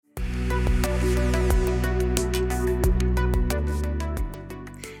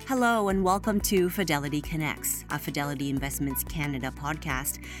Hello and welcome to Fidelity Connects, a Fidelity Investments Canada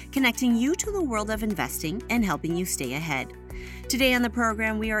podcast, connecting you to the world of investing and helping you stay ahead. Today on the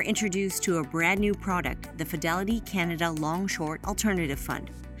program, we are introduced to a brand new product, the Fidelity Canada Long-Short Alternative Fund.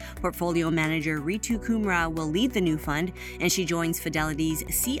 Portfolio manager Reetu Kumra will lead the new fund, and she joins Fidelity's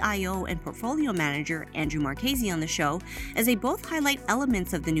CIO and portfolio manager Andrew Marchese on the show as they both highlight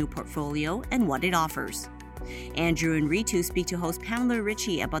elements of the new portfolio and what it offers. Andrew and Reetu speak to host Pamela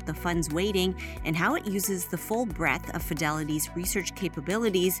Ritchie about the fund's weighting and how it uses the full breadth of Fidelity's research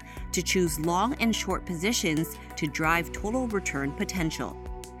capabilities to choose long and short positions to drive total return potential.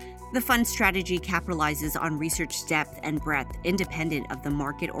 The fund strategy capitalizes on research depth and breadth independent of the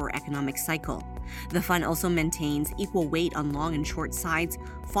market or economic cycle. The fund also maintains equal weight on long and short sides,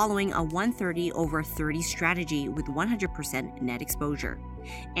 following a 130/30 strategy with 100% net exposure.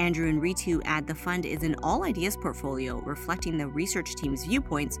 Andrew and Reetu add the fund is an all-ideas portfolio reflecting the research team's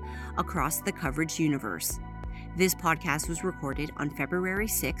viewpoints across the coverage universe. This podcast was recorded on February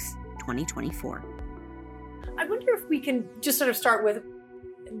 6, 2024. I wonder if we can just sort of start with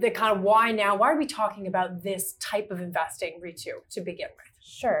the kind of why now. Why are we talking about this type of investing, Reetu, to begin with?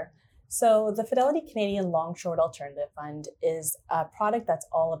 Sure. So the Fidelity Canadian Long-Short Alternative Fund is a product that's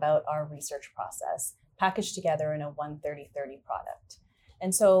all about our research process, packaged together in a 130/30 product.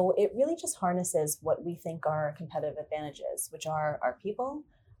 And so it really just harnesses what we think are our competitive advantages, which are our people,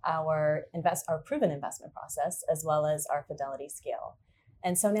 our proven investment process, as well as our Fidelity scale.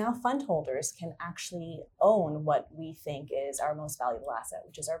 And so now fund holders can actually own what we think is our most valuable asset,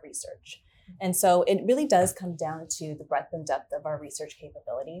 which is our research. And so it really does come down to the breadth and depth of our research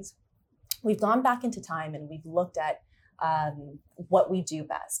capabilities. We've gone back into time and we've looked at what we do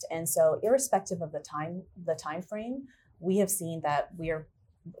best. And so irrespective of the time frame, we have seen that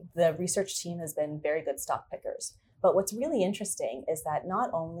the research team has been very good stock pickers. But what's really interesting is that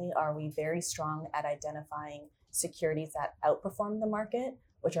not only are we very strong at identifying securities that outperform the market,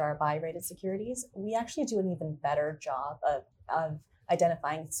 which are our buy-rated securities, we actually do an even better job of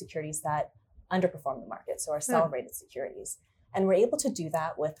identifying securities that underperform the market, so our sell-rated securities. And we're able to do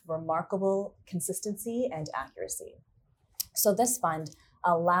that with remarkable consistency and accuracy. So this fund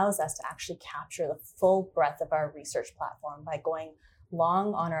allows us to actually capture the full breadth of our research platform by going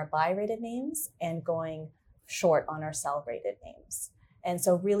long on our buy-rated names and going short on our sell-rated names. And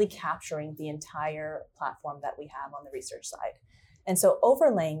so really capturing the entire platform that we have on the research side. And so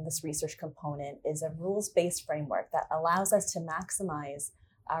overlaying this research component is a rules-based framework that allows us to maximize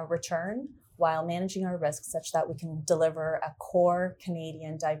our return while managing our risk such that we can deliver a core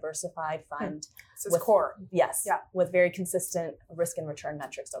Canadian diversified fund. So it's core. Yes, yeah. With very consistent risk and return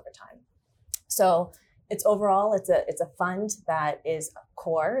metrics over time. So it's a fund that is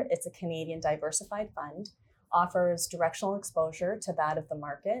core. It's a Canadian diversified fund, offers directional exposure to that of the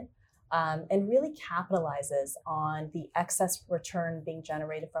market, and really capitalizes on the excess return being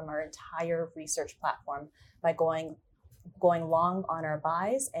generated from our entire research platform by going long on our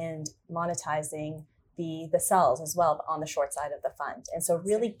buys and monetizing the sells as well on the short side of the fund. And so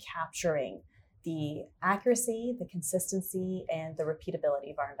really capturing the accuracy, the consistency, and the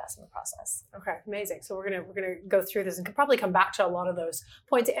repeatability of our investment process. Okay, amazing. So we're gonna go through this and could probably come back to a lot of those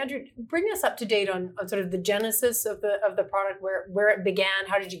points. Andrew, bring us up to date on sort of the genesis of the product, where it began.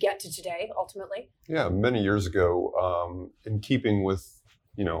 How did you get to today, ultimately? Yeah, many years ago, in keeping with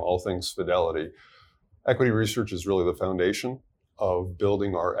all things Fidelity, equity research is really the foundation of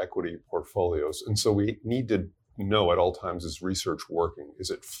building our equity portfolios, and so we need to know at all times, is research working? Is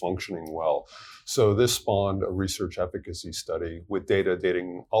it functioning well? So this spawned a research efficacy study with data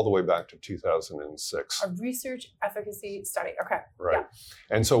dating all the way back to 2006. A research efficacy study, okay. Right.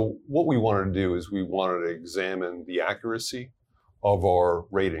 Yeah. And so what we wanted to do is we wanted to examine the accuracy of our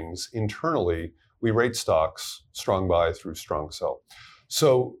ratings. Internally, we rate stocks strong buy through strong sell.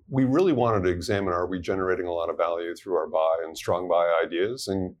 So we really wanted to examine, are we generating a lot of value through our buy and strong buy ideas?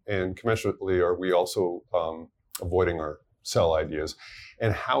 And commensurately, are we also avoiding our sell ideas?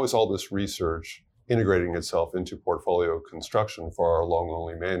 And how is all this research integrating itself into portfolio construction for our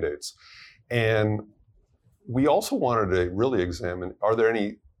long-only mandates? And we also wanted to really examine, are there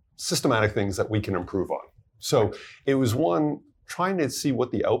any systematic things that we can improve on? So it was one, trying to see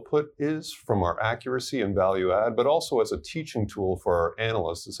what the output is from our accuracy and value add, but also as a teaching tool for our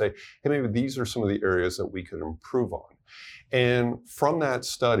analysts to say, hey, maybe these are some of the areas that we could improve on. And from that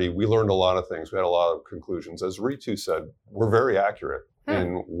study, we learned a lot of things. We had a lot of conclusions. As Reetu said, we're very accurate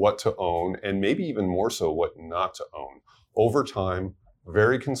in what to own, and maybe even more so what not to own. Over time,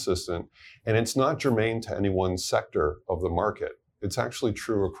 very consistent, and it's not germane to any one sector of the market. It's actually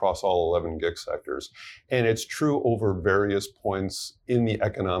true across all 11 GIC sectors. And it's true over various points in the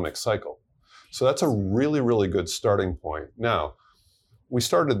economic cycle. So that's a really, really good starting point. Now, we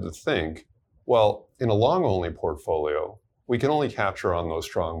started to think, well, in a long-only portfolio, we can only capture on those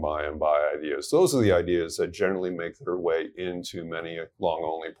strong buy and buy ideas. Those are the ideas that generally make their way into many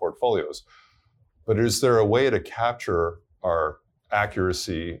long-only portfolios. But is there a way to capture our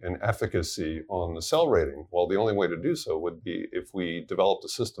accuracy and efficacy on the sell rating? Well, the only way to do so would be if we developed a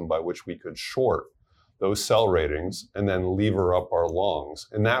system by which we could short those sell ratings and then lever up our longs.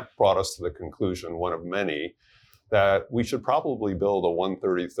 And that brought us to the conclusion, one of many, that we should probably build a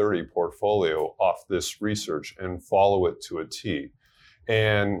 130-30 portfolio off this research and follow it to a T.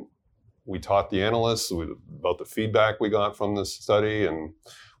 And we taught the analysts about the feedback we got from this study, and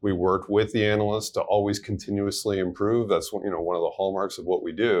we worked with the analysts to always continuously improve. That's one of the hallmarks of what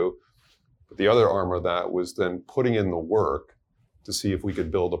we do. But the other arm of that was then putting in the work to see if we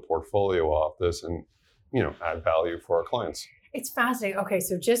could build a portfolio off this and add value for our clients. It's fascinating. Okay,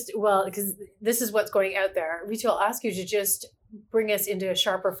 so because this is what's going out there. Reetu, I'll ask you to just bring us into a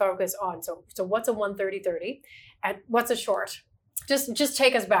sharper focus on, so what's a 130-30 and what's a short? Just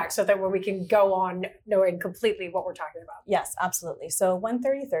take us back so that where we can go on knowing completely what we're talking about. Yes, absolutely. So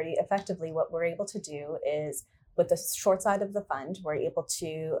 130-30, effectively what we're able to do is with the short side of the fund, we're able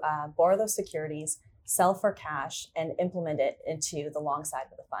to borrow those securities, sell for cash, and implement it into the long side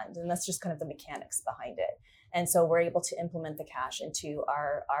of the fund. And that's just kind of the mechanics behind it. And so we're able to implement the cash into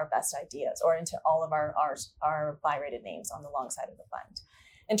our best ideas or into all of our buy rated names on the long side of the fund.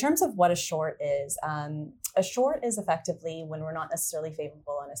 In terms of what a short is effectively when we're not necessarily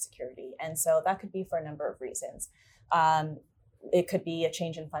favorable on a security. And so that could be for a number of reasons. It could be a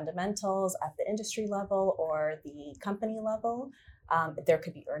change in fundamentals at the industry level or the company level. There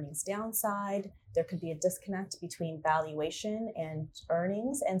could be earnings downside. There could be a disconnect between valuation and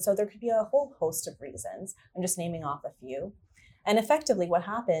earnings. And so there could be a whole host of reasons. I'm just naming off a few. And effectively what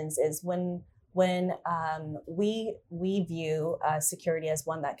happens is when we view a security as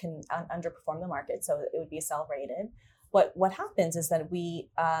one that can underperform the market, so it would be sell rated, what happens is that we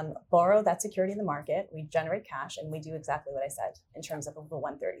borrow that security in the market, we generate cash, and we do exactly what I said in terms of the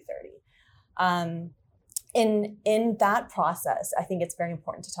 130-30. In that process, I think it's very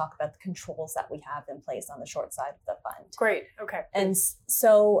important to talk about the controls that we have in place on the short side of the fund. Great. Okay. And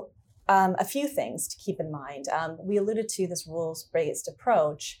so a few things to keep in mind. We alluded to this rules-based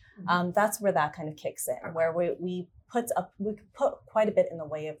approach. That's where that kind of kicks in, where we put quite a bit in the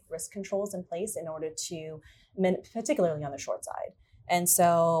way of risk controls in place in order to, particularly on the short side. And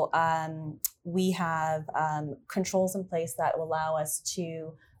so we have controls in place that will allow us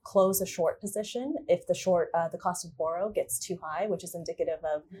to close a short position if the cost of borrow gets too high, which is indicative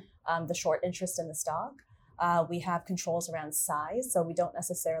of the short interest in the stock. We have controls around size, so we don't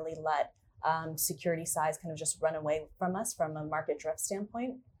necessarily let security size kind of just run away from us from a market drift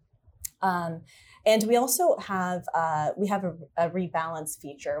standpoint. And we also have a rebalance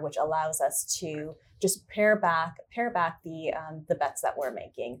feature, which allows us to just pare back the bets that we're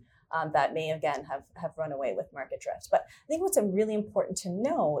making that may again have run away with market drift. But I think what's really important to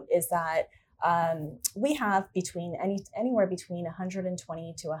note is that we have anywhere between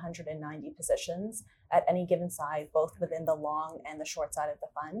 120 to 190 positions at any given side, both within the long and the short side of the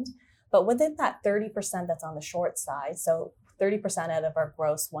fund. But within that 30% that's on the short side, so 30% out of our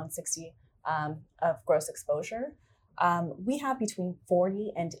gross 160 of gross exposure, we have between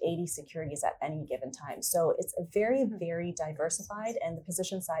 40 and 80 securities at any given time. So it's a very, very diversified, and the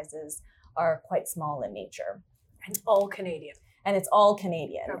position sizes are quite small in nature. And all Canadian. And it's all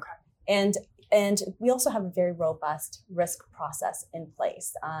Canadian. Okay. And we also have a very robust risk process in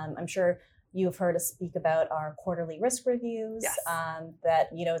place. I'm sure you've heard us speak about our quarterly risk reviews. Yes. That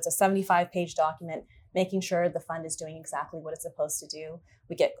it's a 75-page document, making sure the fund is doing exactly what it's supposed to do.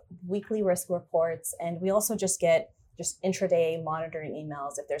 We get weekly risk reports, and we also just get intraday monitoring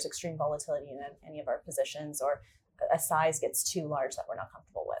emails if there's extreme volatility in any of our positions or a size gets too large that we're not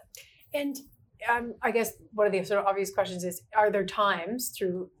comfortable with. And I guess one of the sort of obvious questions is, are there times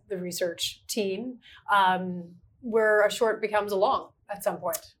through the research team where a short becomes a long at some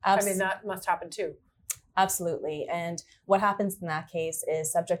point? I mean, that must happen too. Absolutely. And what happens in that case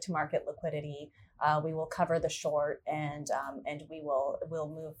is, subject to market liquidity, we will cover the short and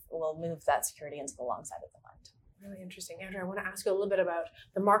we'll move that security into the long side of the fund. Really interesting. Andrew, I want to ask you a little bit about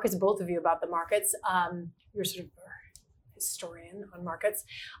the markets, both of you, about the markets. You're sort of historian on markets.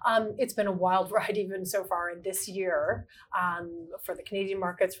 It's been a wild ride even so far in this year for the Canadian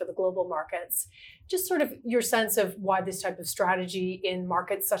markets, for the global markets. Just sort of your sense of why this type of strategy in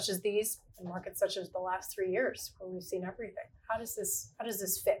markets such as these, and markets such as the last 3 years, where we've seen everything. How does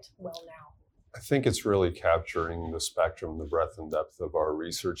this fit well now? I think it's really capturing the spectrum, the breadth and depth of our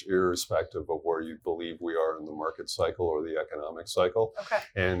research, irrespective of where you believe we are in the market cycle or the economic cycle. Okay.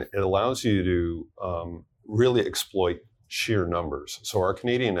 And it allows you to really exploit sheer numbers. So our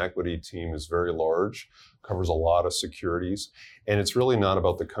Canadian equity team is very large, covers a lot of securities, and it's really not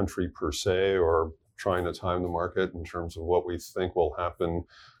about the country per se or trying to time the market in terms of what we think will happen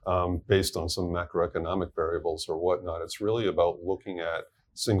based on some macroeconomic variables or whatnot. It's really about looking at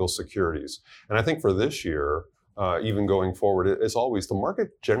single securities. And I think for this year, even going forward, as always, the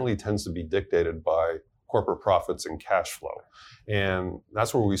market generally tends to be dictated by corporate profits and cash flow. And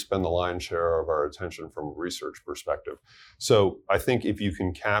that's where we spend the lion's share of our attention from a research perspective. So I think if you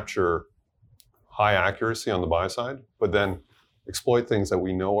can capture high accuracy on the buy side, but then exploit things that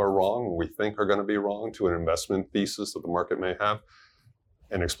we know are wrong, we think are going to be wrong to an investment thesis that the market may have,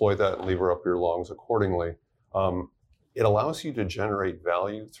 and exploit that and lever up your longs accordingly, it allows you to generate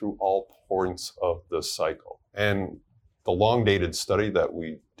value through all points of the cycle. And the long-dated study that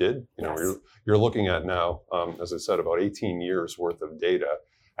we did, you're looking at now, as I said, about 18 years worth of data,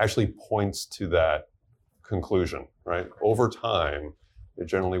 actually points to that conclusion, right? Over time, it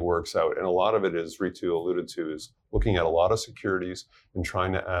generally works out. And a lot of it, as Reetu alluded to, is looking at a lot of securities and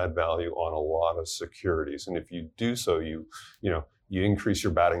trying to add value on a lot of securities. And if you do so, you increase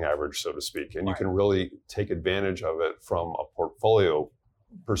your batting average, so to speak, and you can really take advantage of it from a portfolio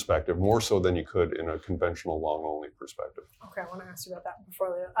perspective, more so than you could in a conventional long-only perspective. Okay, I want to ask you about that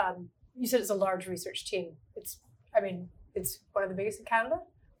portfolio. You said it's a large research team. It's one of the biggest in Canada?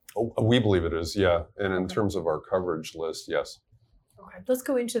 Oh, we believe it is, yeah. And in terms of our coverage list, yes. Okay, let's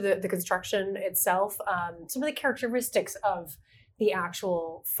go into the construction itself. Some of the characteristics of the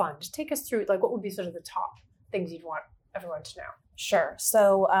actual fund. Just take us through, what would be sort of the top things you'd want everyone to know? Sure.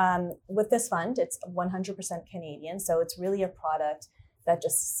 So with this fund, it's 100% Canadian. So it's really a product that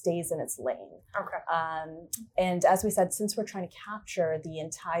just stays in its lane. Okay. And as we said, since we're trying to capture the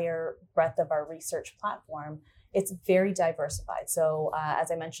entire breadth of our research platform, it's very diversified. So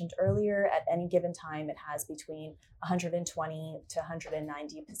as I mentioned earlier, at any given time, it has between 120 to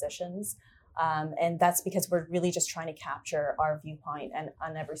 190 positions. And that's because we're really just trying to capture our viewpoint and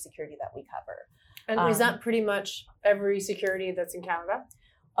on every security that we cover. And is that pretty much every security that's in Canada?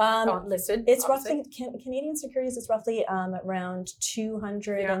 Not listed? It's obviously. Roughly, Canadian securities is roughly around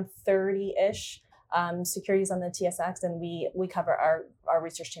 230-ish securities on the TSX, and we cover, our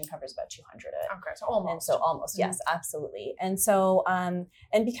research team covers about 200. Okay, so almost. And so almost, yes, absolutely. And so, and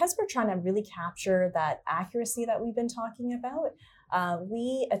because we're trying to really capture that accuracy that we've been talking about,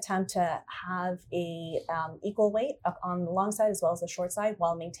 we attempt to have a equal weight on the long side as well as the short side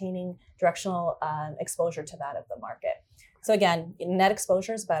while maintaining directional exposure to that of the market. So again, net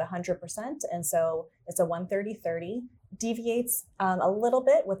exposure is about 100%. And so it's a 130-30, deviates a little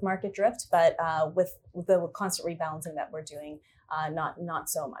bit with market drift, but with the constant rebalancing that we're doing, not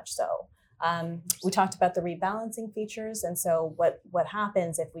so much so. We talked about the rebalancing features. And so what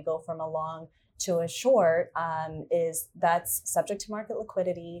happens if we go from a long to a short is that's subject to market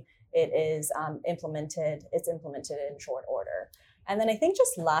liquidity. It is implemented in short order. And then I think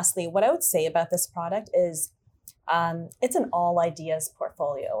just lastly, what I would say about this product is it's an all ideas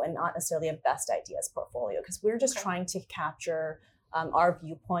portfolio and not necessarily a best ideas portfolio, because we're just trying to capture our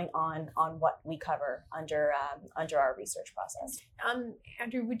viewpoint on what we cover under our research process.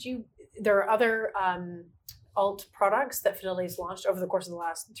 Andrew, there are other alt products that Fidelity's launched over the course of the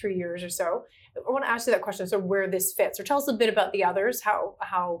last 3 years or so. I want to ask you that question, so where this fits, or tell us a bit about the others,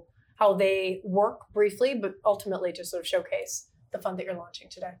 how they work briefly, but ultimately to sort of showcase the fund that you're launching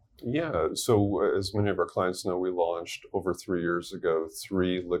today. Yeah, so as many of our clients know, we launched over 3 years ago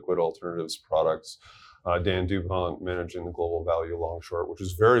 3 liquid alternatives products. Dan Dupont managing the global value long short, which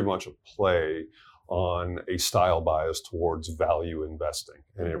is very much a play on a style bias towards value investing.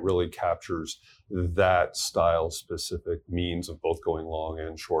 And it really captures that style specific means of both going long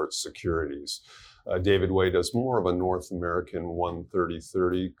and short securities. David Way does more of a North American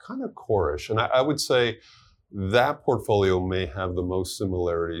 130-30, kind of core-ish. And I would say that portfolio may have the most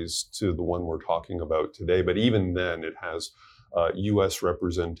similarities to the one we're talking about today, but even then it has U.S.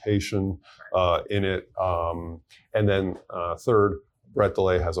 representation in it. And then third, Brett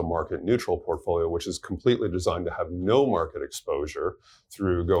DeLay has a market neutral portfolio, which is completely designed to have no market exposure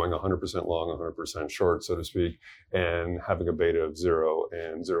through going 100% long, 100% short, so to speak, and having a beta of zero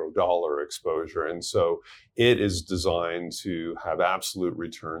and $0 exposure. And so it is designed to have absolute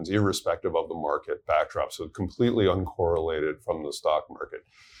returns irrespective of the market backdrop, so completely uncorrelated from the stock market.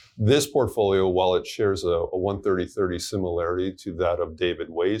 This portfolio, while it shares a 130-30 similarity to that of David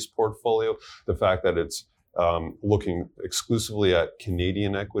Wei's portfolio, the fact that it's looking exclusively at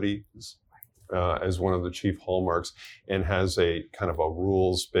Canadian equities as one of the chief hallmarks and has a kind of a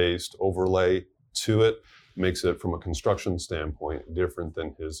rules-based overlay to it, makes it from a construction standpoint different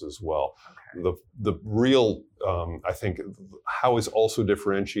than his as well. Okay. The real, I think, how is also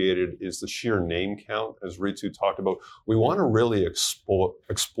differentiated is the sheer name count, as Reetu talked about. We want to really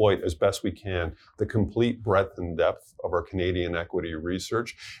exploit as best we can the complete breadth and depth of our Canadian equity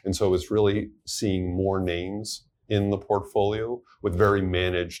research. And so it's really seeing more names in the portfolio with very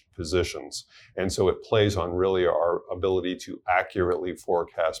managed positions. And so it plays on really our ability to accurately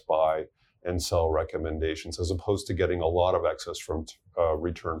forecast buy and sell recommendations, as opposed to getting a lot of excess from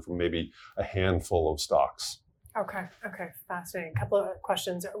return from maybe a handful of stocks. Okay, fascinating. A couple of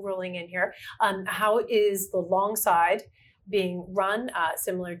questions rolling in here. How is the long side being run,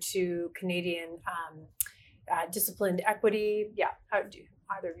 similar to Canadian disciplined equity? Yeah,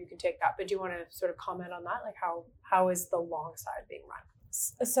 either of you can take that, but do you want to sort of comment on that? Like how is the long side being run?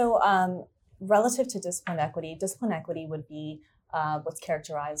 So relative to disciplined equity would be what's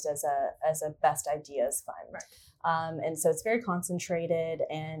characterized as a best ideas fund. Right. And so it's very concentrated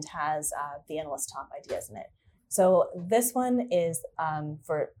and has the analyst top ideas in it. So this one is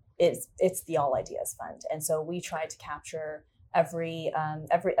it's the all ideas fund. And so we try to capture a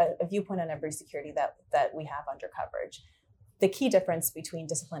viewpoint on every security that we have under coverage. The key difference between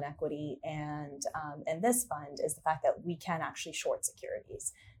disciplined equity and this fund is the fact that we can actually short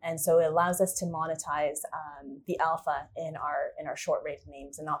securities, and so it allows us to monetize the alpha in our short rated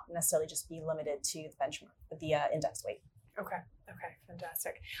names and not necessarily just be limited to the benchmark, the index weight. Okay,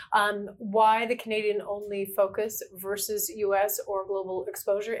 fantastic. Why the Canadian only focus versus U.S. or global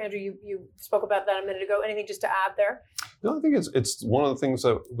exposure? Andrew, you spoke about that a minute ago. Anything just to add there? No, I think it's one of the things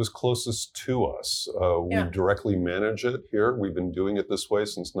that was closest to us. We directly manage it here. We've been doing it this way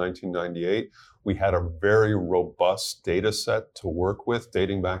since 1998. We had a very robust data set to work with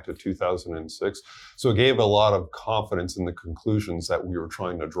dating back to 2006. So it gave a lot of confidence in the conclusions that we were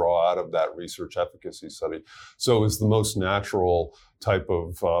trying to draw out of that research efficacy study. So it was the most natural type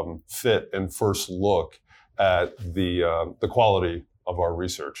of fit and first look at the quality of our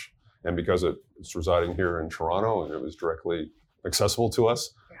research. And because it's residing here in Toronto and it was directly accessible to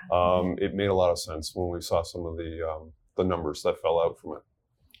us, it made a lot of sense when we saw some of the numbers that fell out from it.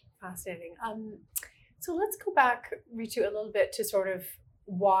 Fascinating. So let's go back, Reetu, a little bit to sort of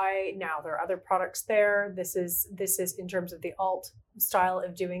why now. There are other products there. This is in terms of the alt style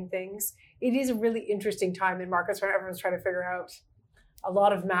of doing things. It is a really interesting time in markets where everyone's trying to figure out a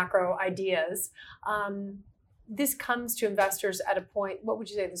lot of macro ideas. This comes to investors at a point, what would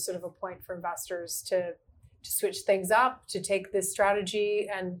you say is sort of a point for investors to switch things up, to take this strategy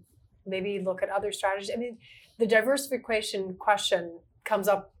and maybe look at other strategies? I mean, the diversification question comes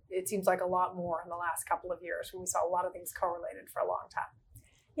up, it seems like, a lot more in the last couple of years when we saw a lot of things correlated for a long time.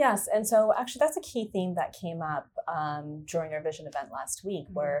 Yes, and so actually that's a key theme that came up during our vision event last week,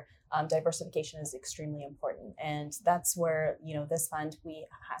 where diversification is extremely important. And that's where, this fund, we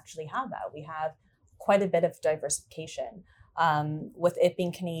actually have that. We have quite a bit of diversification. With it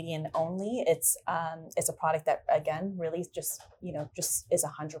being Canadian only, it's a product that, again, really just is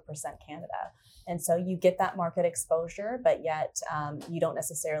 100% Canada. And so you get that market exposure, but yet you don't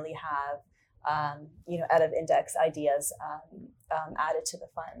necessarily have out of index ideas added to the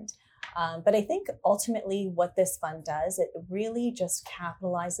fund. But I think ultimately what this fund does, it really just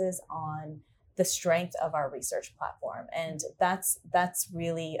capitalizes on the strength of our research platform. And that's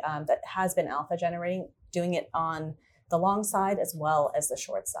really, that has been alpha generating, doing it on the long side as well as the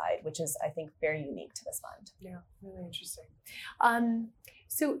short side, which is, I think, very unique to this fund. Yeah, really interesting.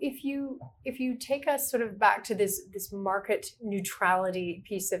 So if you take us sort of back to this market neutrality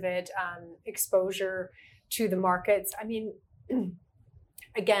piece of it, exposure to the markets, I mean,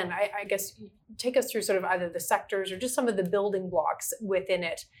 again, I guess take us through sort of either the sectors or just some of the building blocks within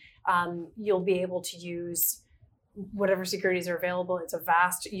it. You'll be able to use whatever securities are available. It's a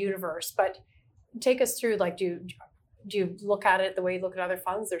vast universe, but take us through, like, do you look at it the way you look at other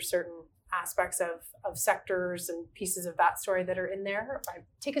funds? There's certain aspects of sectors and pieces of that story that are in there.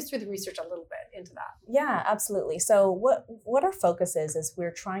 Take us through the research a little bit into that. Yeah, absolutely. So what our focus is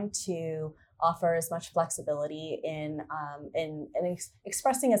we're trying to offer as much flexibility in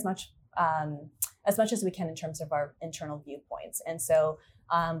expressing as much as we can in terms of our internal viewpoints. And so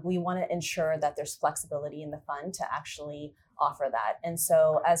we want to ensure that there's flexibility in the fund to actually offer that. And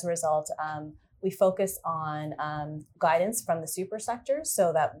so as a result, we focus on guidance from the super sectors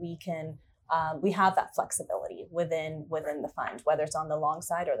so that we have that flexibility within the fund, whether it's on the long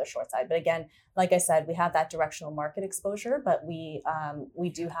side or the short side. But again, like I said, we have that directional market exposure, but we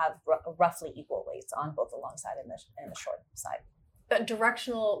do have roughly equal weights on both the long side and the short side. That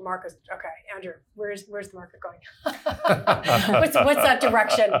directional market. Okay, Andrew, where's the market going? what's that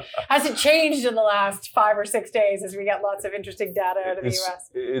direction? Has it changed in the last 5 or 6 days as we get lots of interesting data out of the US?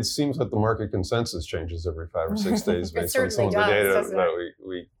 It seems that the market consensus changes every 5 or 6 days based on some of the data that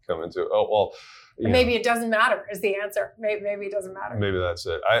we come into. Oh, well, maybe it doesn't matter is the answer. Maybe it doesn't matter. Maybe that's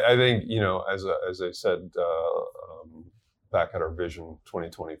it. I think, as I said back at our Vision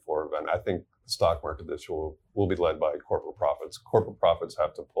 2024 event, I think the stock market this year will be led by corporate profits. Corporate profits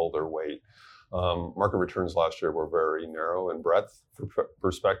have to pull their weight. Market returns last year were very narrow in breadth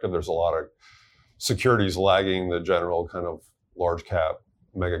perspective. There's a lot of securities lagging the general kind of large cap,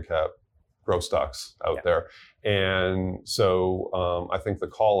 mega cap growth stocks out there. And so I think the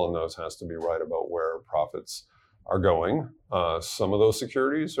call on those has to be right about where profits are going. Some of those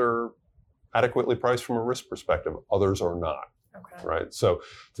securities are adequately priced from a risk perspective. Others are not. Okay. Right. So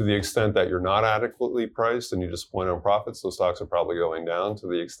to the extent that you're not adequately priced and you disappoint on profits, those stocks are probably going down. To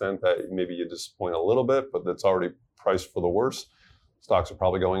the extent that maybe you disappoint a little bit, but that's already priced for the worst, stocks are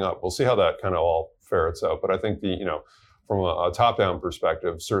probably going up. We'll see how that kind of all ferrets out. But I think from a top-down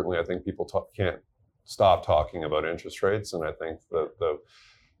perspective, certainly I think people can't stop talking about interest rates. And I think the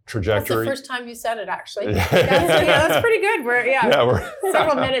trajectory. That's the first time you said it, actually. That's pretty good. We're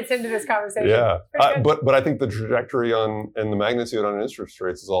several minutes into this conversation. Yeah, but I think the trajectory and the magnitude on interest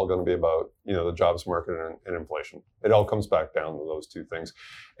rates is all going to be about the jobs market and inflation. It all comes back down to those two things,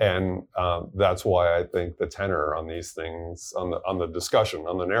 and that's why I think the tenor on these things, on the discussion,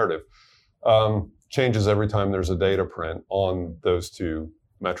 on the narrative, changes every time there's a data print on those two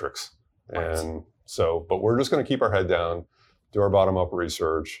metrics. And so, but we're just going to keep our head down, do our bottom-up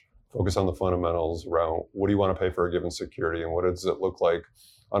research, focus on the fundamentals around what do you want to pay for a given security and what does it look like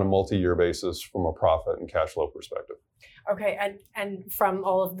on a multi-year basis from a profit and cash flow perspective. Okay, and from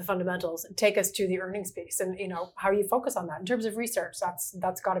all of the fundamentals, take us to the earnings piece and how you focus on that in terms of research.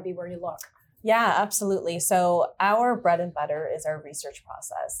 That's got to be where you look. Yeah, absolutely. So our bread and butter is our research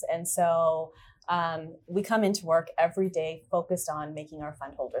process. And so we come into work every day focused on making our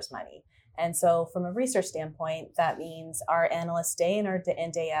fund holders money. And so from a research standpoint, that means our analysts day in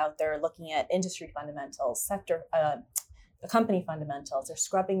and day out, they're looking at industry fundamentals, sector, company fundamentals, they're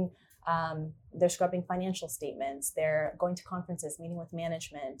scrubbing financial statements, they're going to conferences, meeting with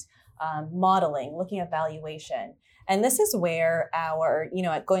management, modeling, looking at valuation. And this is where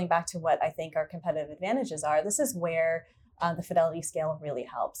going back to what I think our competitive advantages are, this is where the Fidelity scale really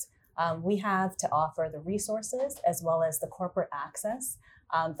helps. We have to offer the resources as well as the corporate access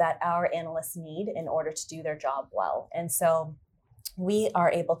that our analysts need in order to do their job well. And so we are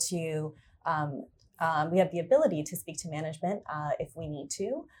able to, we have the ability to speak to management if we need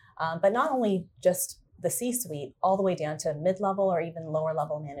to, but not only just the C-suite, all the way down to mid-level or even lower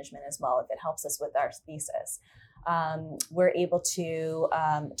level management as well, if it helps us with our thesis. We're able to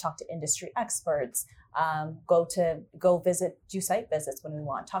talk to industry experts, do site visits when we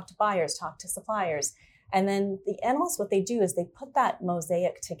want, talk to buyers, talk to suppliers. And then the analysts, what they do is they put that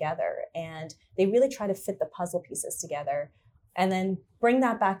mosaic together and they really try to fit the puzzle pieces together and then bring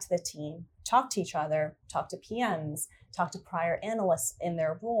that back to the team, talk to each other, talk to PMs, talk to prior analysts in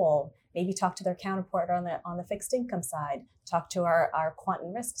their role, maybe talk to their counterpart on the fixed income side, talk to our quant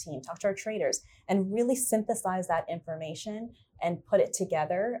and risk team, talk to our traders, and really synthesize that information and put it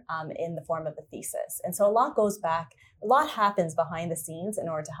together in the form of a thesis. And so a lot happens behind the scenes in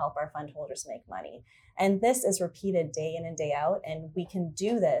order to help our fund holders make money. And this is repeated day in and day out, and we can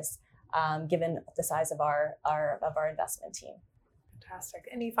do this given the size of our investment team. Fantastic.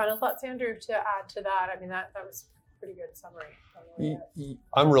 Any final thoughts, Andrew, to add to that? I mean, that was a pretty good summary.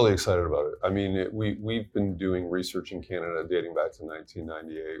 I'm really excited about it. I mean, we've been doing research in Canada dating back to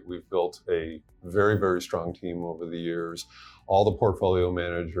 1998. We've built a very, very strong team over the years. All the portfolio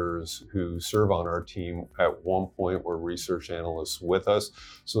managers who serve on our team at one point were research analysts with us.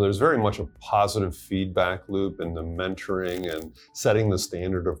 So there's very much a positive feedback loop in the mentoring and setting the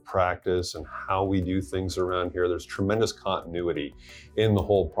standard of practice and how we do things around here. There's tremendous continuity in the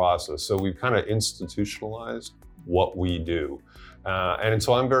whole process. So we've kind of institutionalized what we do. And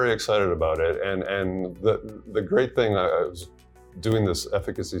so I'm very excited about it. And the great thing, I was doing this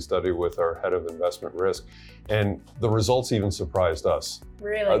efficacy study with our head of investment risk, and the results even surprised us.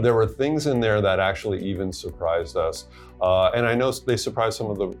 Really? There were things in there that actually even surprised us. And I know they surprised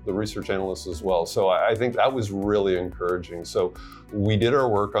some of the research analysts as well. So I think that was really encouraging. So we did our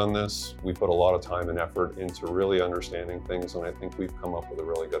work on this. We put a lot of time and effort into really understanding things, and I think we've come up with a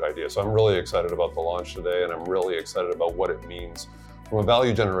really good idea. So I'm really excited about the launch today, and I'm really excited about what it means from a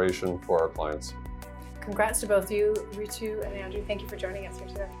value generation for our clients. Congrats to both you, Reetu and Andrew. Thank you for joining us here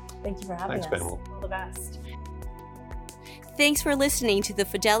today. Thank you for having us. Thanks, Pamela. All the best. Thanks for listening to the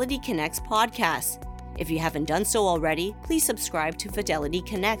Fidelity Connects podcast. If you haven't done so already, please subscribe to Fidelity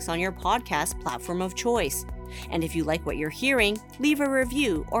Connects on your podcast platform of choice. And if you like what you're hearing, leave a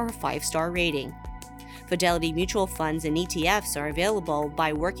review or a 5-star rating. Fidelity mutual funds and ETFs are available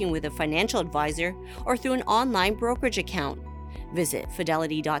by working with a financial advisor or through an online brokerage account. Visit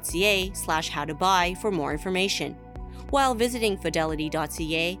fidelity.ca/how-to-buy for more information. While visiting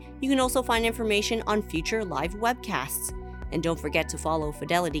fidelity.ca, you can also find information on future live webcasts. And don't forget to follow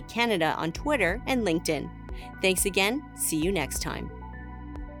Fidelity Canada on Twitter and LinkedIn. Thanks again. See you next time.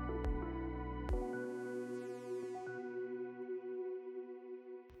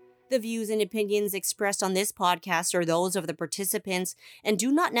 The views and opinions expressed on this podcast are those of the participants and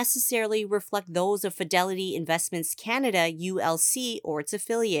do not necessarily reflect those of Fidelity Investments Canada, ULC, or its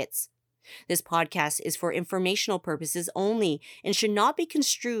affiliates. This podcast is for informational purposes only and should not be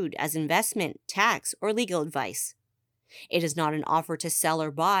construed as investment, tax, or legal advice. It is not an offer to sell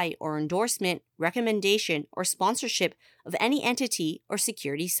or buy or endorsement, recommendation, or sponsorship of any entity or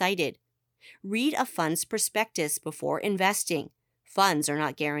security cited. Read a fund's prospectus before investing. Funds are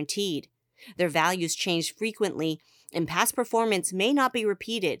not guaranteed. Their values change frequently, and past performance may not be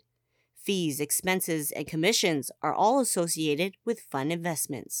repeated. Fees, expenses, and commissions are all associated with fund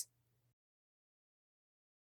investments.